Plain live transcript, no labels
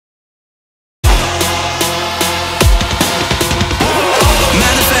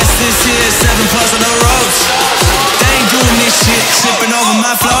tripping over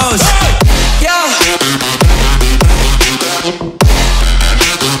my flows. Yeah.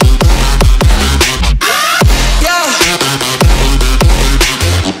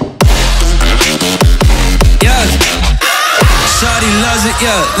 Shawty loves it,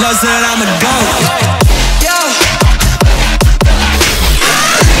 yeah, loves that I'm a goat. Yeah.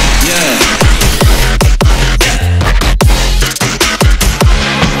 Yeah.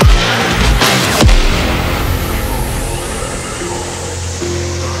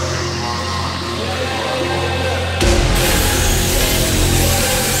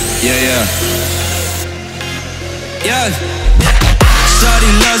 Yeah.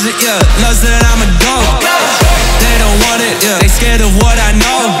 Shawty loves it, yeah, loves that I'm a goat. They don't want it, yeah, they scared of what I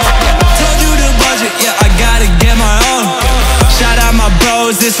know. Told you the budget, yeah, I gotta get my own. Shout out my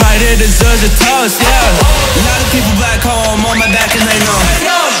bros, this right here deserves a toast, yeah. A lot of people back home on my back and they know.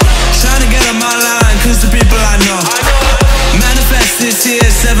 Trying to get on my line, cause the people I know. Manifest this year,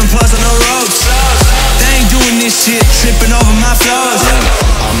 7+ on the ropes. They ain't doing this shit, tripping over my flows.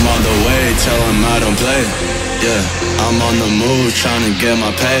 Yeah, I'm on the way, tell them I don't play. Yeah, I'm on the move, trying to get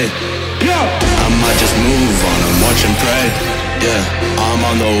my pay. I might just move on and watch and pray. Yeah, I'm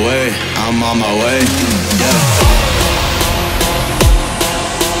on the way, I'm on my way. Yeah.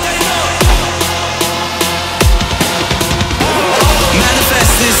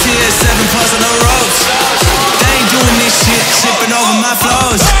 Manifest this year, 7+ on the ropes. They ain't doing this shit, tripping over my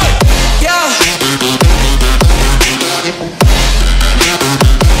flows. Yeah.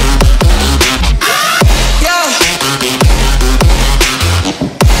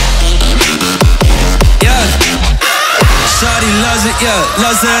 Shawty loves it, yeah,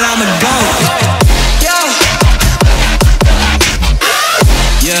 loves that I'm a goat.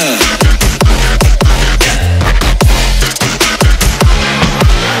 Yeah.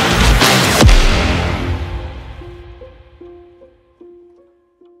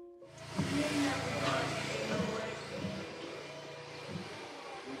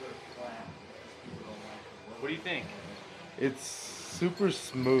 What do you think? It's super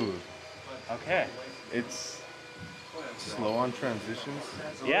smooth. Okay. It's slow on transitions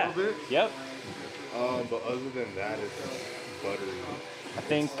a Yeah. little bit. Yep. But other than that, it's buttery. I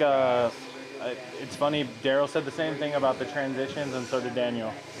think it's funny. Daryl said the same thing about the transitions, and so did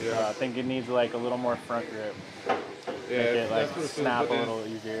Daniel. Yeah. I think it needs like a little more front grip. Yeah, Make it like that's what it feels, snap a but little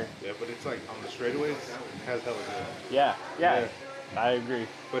easier. Yeah, but it's like on the straightaways, it has hella good. Yeah. I agree.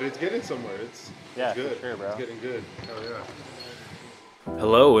 But it's getting somewhere. It's good. For sure, bro. It's getting good. Hell yeah.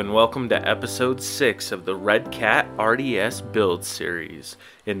 Hello and welcome to episode 6 of the Redcat RDS build series.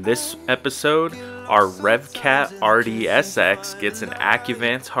 In this episode, our Redcat RDSX gets an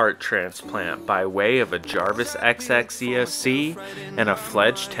Acuvance heart transplant by way of a Xarvis XX ESC and a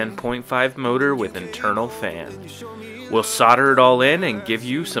Fledge 10.5 motor with internal fan. We'll solder it all in and give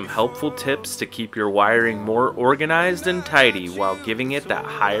you some helpful tips to keep your wiring more organized and tidy while giving it that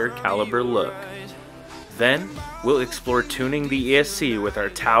higher caliber look. Then, we'll explore tuning the ESC with our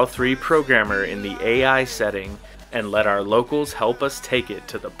Tau 3 programmer in the AI setting and let our locals help us take it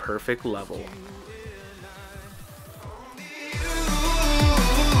to the perfect level.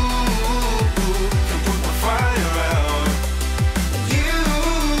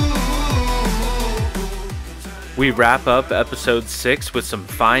 We wrap up episode 6 with some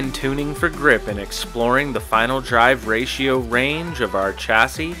fine tuning for grip and exploring the final drive ratio range of our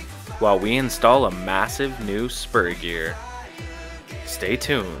chassis while we install a massive new spur gear. Stay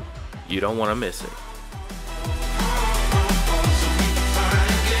tuned, you don't want to miss it.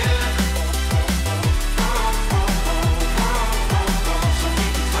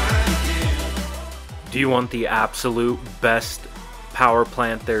 Do you want the absolute best power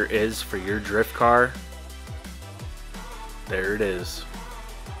plant there is for your drift car? There it is.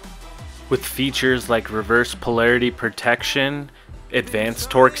 With features like reverse polarity protection, advanced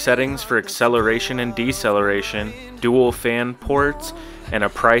torque settings for acceleration and deceleration, dual fan ports, and a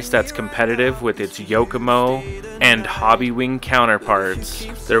price that's competitive with its Yokomo and Hobbywing counterparts,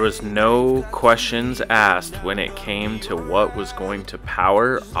 there was no questions asked when it came to what was going to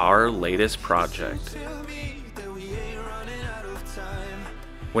power our latest project.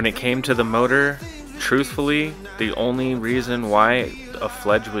 When it came to the motor, truthfully, the only reason why a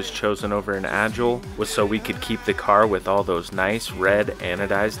Fledge was chosen over an Agile was so we could keep the car with all those nice red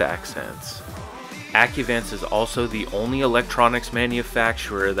anodized accents. Acuvance is also the only electronics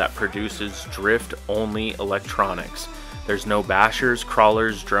manufacturer that produces drift-only electronics. There's no bashers,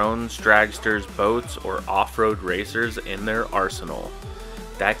 crawlers, drones, dragsters, boats, or off-road racers in their arsenal.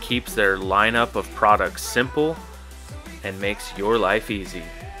 That keeps their lineup of products simple and makes your life easy.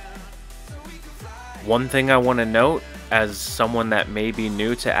 One thing I want to note as someone that may be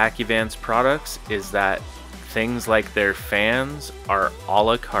new to Acuvance products is that things like their fans are a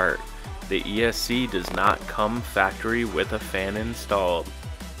la carte. The ESC does not come factory with a fan installed.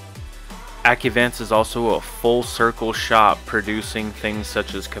 Acuvance is also a full circle shop producing things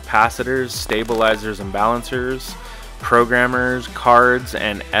such as capacitors, stabilizers and balancers, programmers, cards,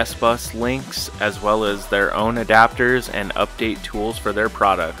 and S-Bus links, as well as their own adapters and update tools for their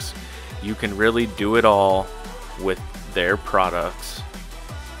products. You can really do it all with their products.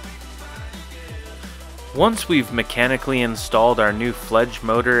 Once we've mechanically installed our new Fledge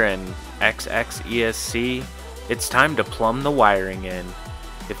motor and XX ESC, it's time to plumb the wiring in.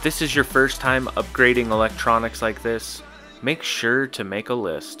 If this is your first time upgrading electronics like this, make sure to make a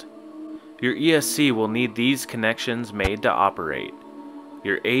list. Your ESC will need these connections made to operate.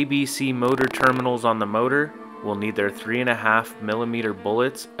 Your ABC motor terminals on the motor will need their 3.5mm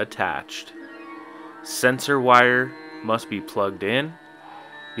bullets attached. Sensor wire must be plugged in.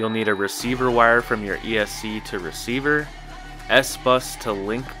 You'll need a receiver wire from your ESC to receiver, S-Bus to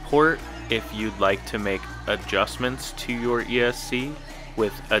link port if you'd like to make adjustments to your ESC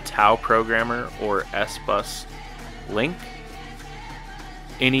with a TAU programmer or S-Bus link,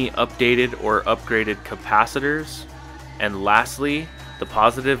 any updated or upgraded capacitors, and lastly, the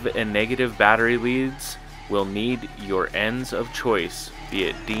positive and negative battery leads will need your ends of choice, be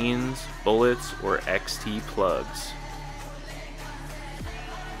it Dean's, bullets, or XT plugs.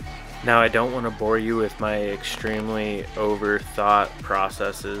 Now, I don't want to bore you with my extremely overthought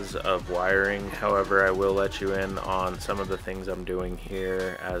processes of wiring. However, I will let you in on some of the things I'm doing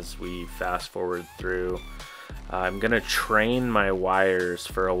here as we fast forward through. I'm going to train my wires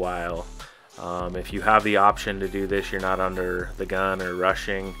for a while. If you have the option to do this, you're not under the gun or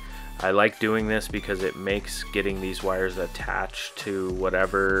rushing. I like doing this because it makes getting these wires attached to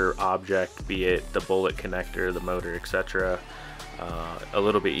whatever object, be it the bullet connector, the motor, etc., a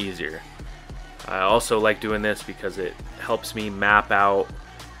little bit easier. I also like doing this because it helps me map out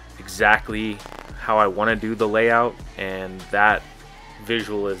exactly how I want to do the layout, and that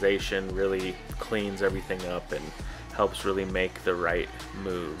visualization really cleans everything up and helps really make the right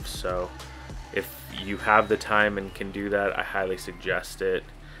moves. So if you have the time and can do that, I highly suggest it.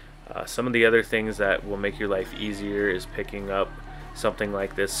 Some of the other things that will make your life easier is picking up something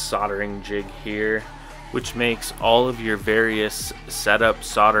like this soldering jig here, which makes all of your various setup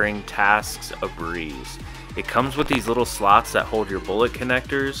soldering tasks a breeze. It comes with these little slots that hold your bullet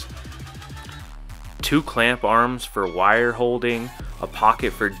connectors, 2 clamp arms for wire holding, a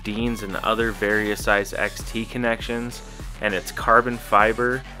pocket for Dean's and other various size XT connections, and it's carbon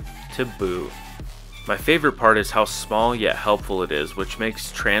fiber to boot. My favorite part is how small yet helpful it is, which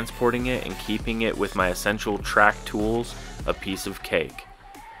makes transporting it and keeping it with my essential track tools a piece of cake.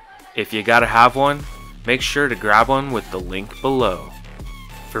 If you gotta have one, make sure to grab one with the link below.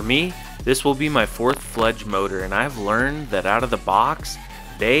 For me, this will be my 4th Fledge motor, and I've learned that out of the box,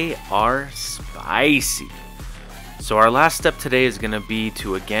 they are spicy. So our last step today is going to be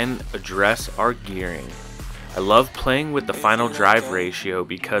to again address our gearing. I love playing with the final drive ratio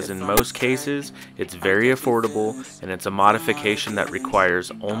because in most cases it's very affordable and it's a modification that requires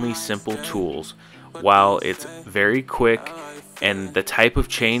only simple tools, while it's very quick and the type of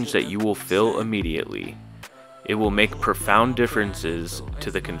change that you will feel immediately. It will make profound differences to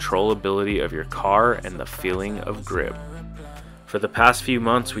the controllability of your car and the feeling of grip. For the past few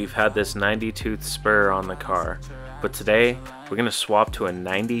months we've had this 90 tooth spur on the car, but today we're going to swap to a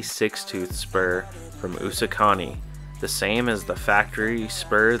 96 tooth spur from Usakani, the same as the factory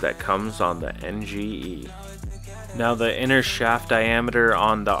spur that comes on the NGE. Now the inner shaft diameter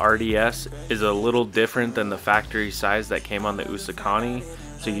on the RDS is a little different than the factory size that came on the Usakani,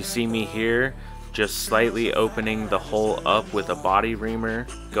 so you see me here just slightly opening the hole up with a body reamer,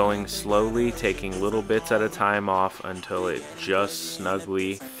 going slowly, taking little bits at a time off until it just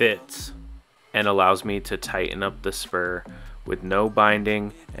snugly fits and allows me to tighten up the spur with no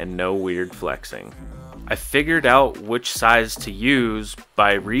binding and no weird flexing. I figured out which size to use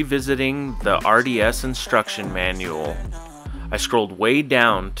by revisiting the RDS instruction manual. I scrolled way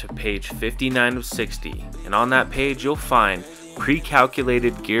down to page 59 of 60, and on that page you'll find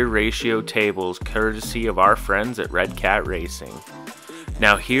pre-calculated gear ratio tables courtesy of our friends at Redcat Racing.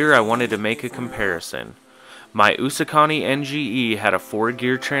 Now here I wanted to make a comparison. My Usakani NGE had a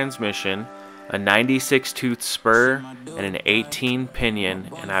 4-gear transmission, a 96 tooth spur, and an 18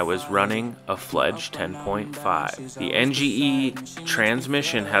 pinion, and I was running a Fledge 10.5. The NGE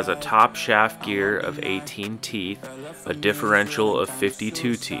transmission has a top shaft gear of 18 teeth, a differential of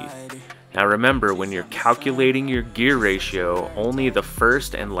 52 teeth. Now remember, when you're calculating your gear ratio, only the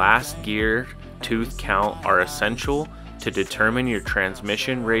first and last gear tooth count are essential to determine your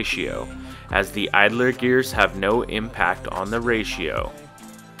transmission ratio, as the idler gears have no impact on the ratio.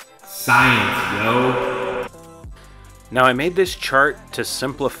 Science, yo! Now I made this chart to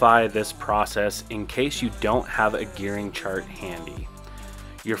simplify this process in case you don't have a gearing chart handy.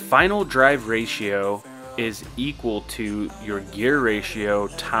 Your final drive ratio is equal to your gear ratio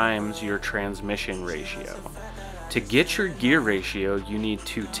times your transmission ratio. To get your gear ratio, you need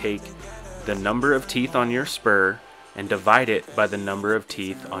to take the number of teeth on your spur and divide it by the number of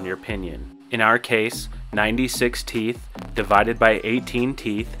teeth on your pinion. In our case, 96 teeth divided by 18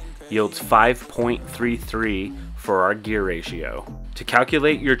 teeth yields 5.33 for our gear ratio. To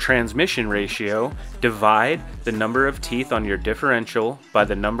calculate your transmission ratio, divide the number of teeth on your differential by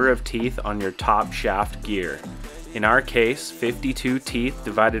the number of teeth on your top shaft gear. In our case, 52 teeth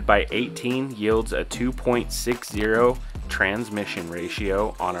divided by 18 yields a 2.60 transmission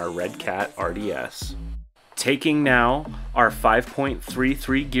ratio on our Redcat RDS. Taking now our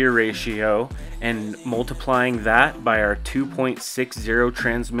 5.33 gear ratio and multiplying that by our 2.60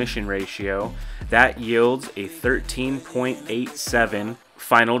 transmission ratio, that yields a 13.87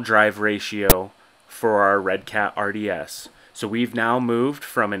 final drive ratio for our Redcat RDS. So we've now moved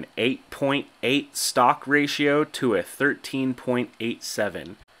from an 8.8 stock ratio to a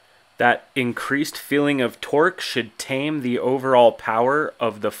 13.87. That increased feeling of torque should tame the overall power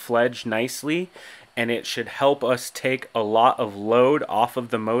of the Fledge nicely, and it should help us take a lot of load off of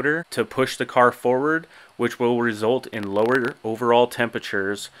the motor to push the car forward, which will result in lower overall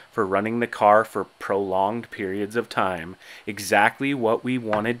temperatures for running the car for prolonged periods of time. Exactly what we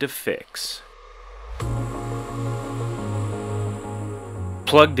wanted to fix.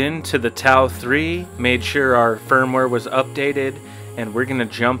 Plugged into the Tau 3, made sure our firmware was updated, and we're going to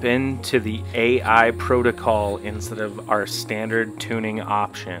jump into the AI protocol instead of our standard tuning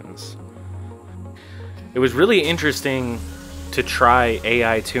options. It was really interesting to try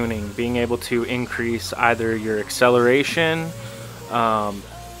AI tuning, being able to increase either your acceleration,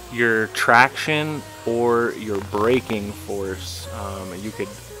 your traction, or your braking force. You could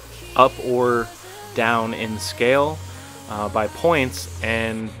up or down in scale by points,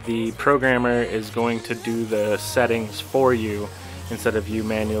 and the programmer is going to do the settings for you instead of you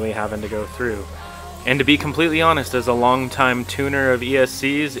manually having to go through. And to be completely honest, as a longtime tuner of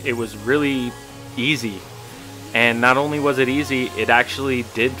ESCs, it was really easy. And not only was it easy, it actually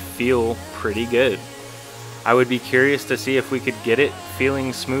did feel pretty good. I would be curious to see if we could get it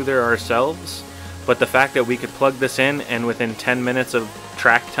feeling smoother ourselves, but the fact that we could plug this in and within 10 minutes of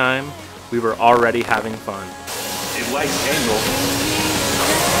track time, we were already having fun. It likes angle.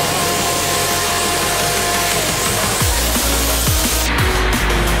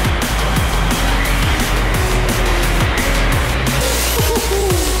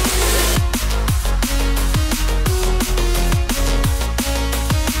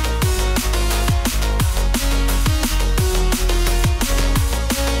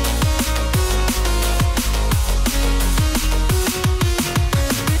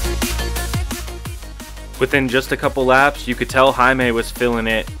 Within just a couple laps, you could tell Jaime was feeling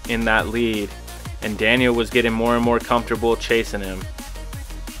it in that lead, and Daniel was getting more and more comfortable chasing him.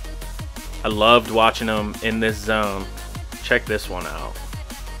 I loved watching him in this zone. Check this one out.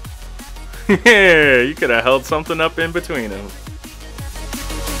 Yeah, you could have held something up in between them.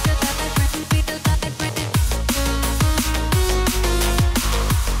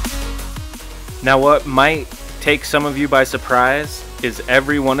 Now what might take some of you by surprise is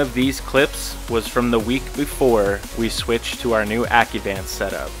every one of these clips was from the week before we switched to our new Acuvance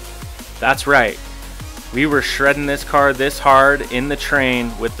setup. That's right, we were shredding this car this hard in the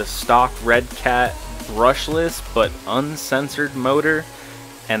train with the stock Redcat brushless but uncensored motor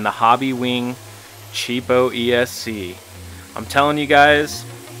and the Hobby Wing cheapo ESC. I'm telling you guys,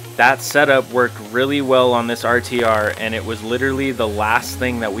 that setup worked really well on this RTR, and it was literally the last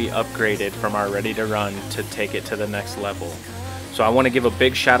thing that we upgraded from our ready to run to take it to the next level. So I want to give a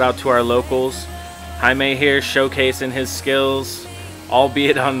big shout out to our locals. Jaime here showcasing his skills,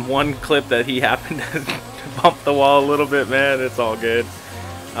 albeit on one clip that he happened to bump the wall a little bit, man. It's all good.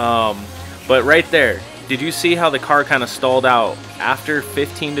 But right there, did you see how the car kind of stalled out? After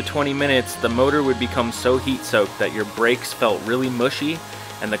 15 to 20 minutes, the motor would become so heat soaked that your brakes felt really mushy,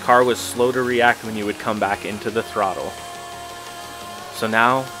 and the car was slow to react when you would come back into the throttle. So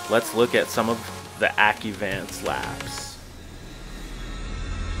now, let's look at some of the Acuvance laps.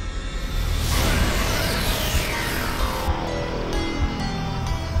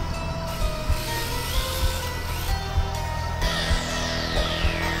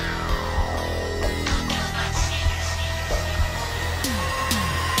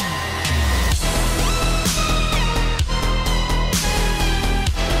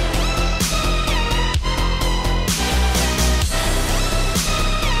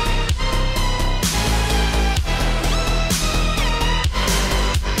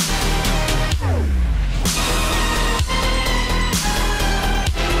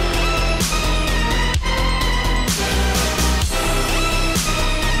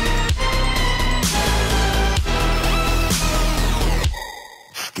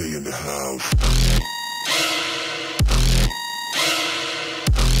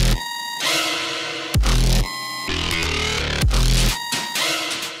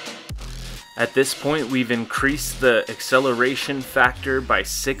 At this point, we've increased the acceleration factor by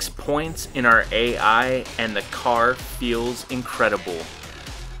 6 points in our AI, and the car feels incredible.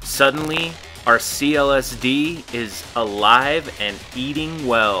 Suddenly, our CLSD is alive and eating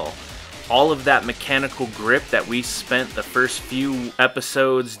well. All of that mechanical grip that we spent the first few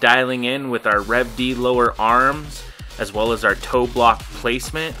episodes dialing in with our Reve-D lower arms, as well as our toe block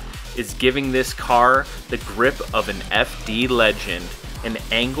placement, is giving this car the grip of an FD legend, an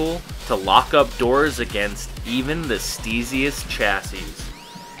angle to lock up doors against even the steeziest chassis.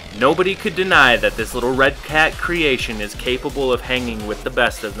 Nobody could deny that this little Redcat creation is capable of hanging with the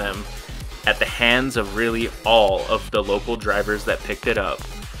best of them at the hands of really all of the local drivers that picked it up.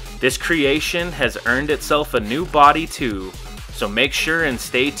 This creation has earned itself a new body too, so make sure and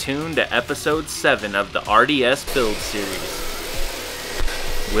stay tuned to episode 7 of the RDS build series.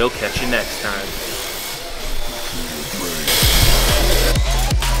 We'll catch you next time.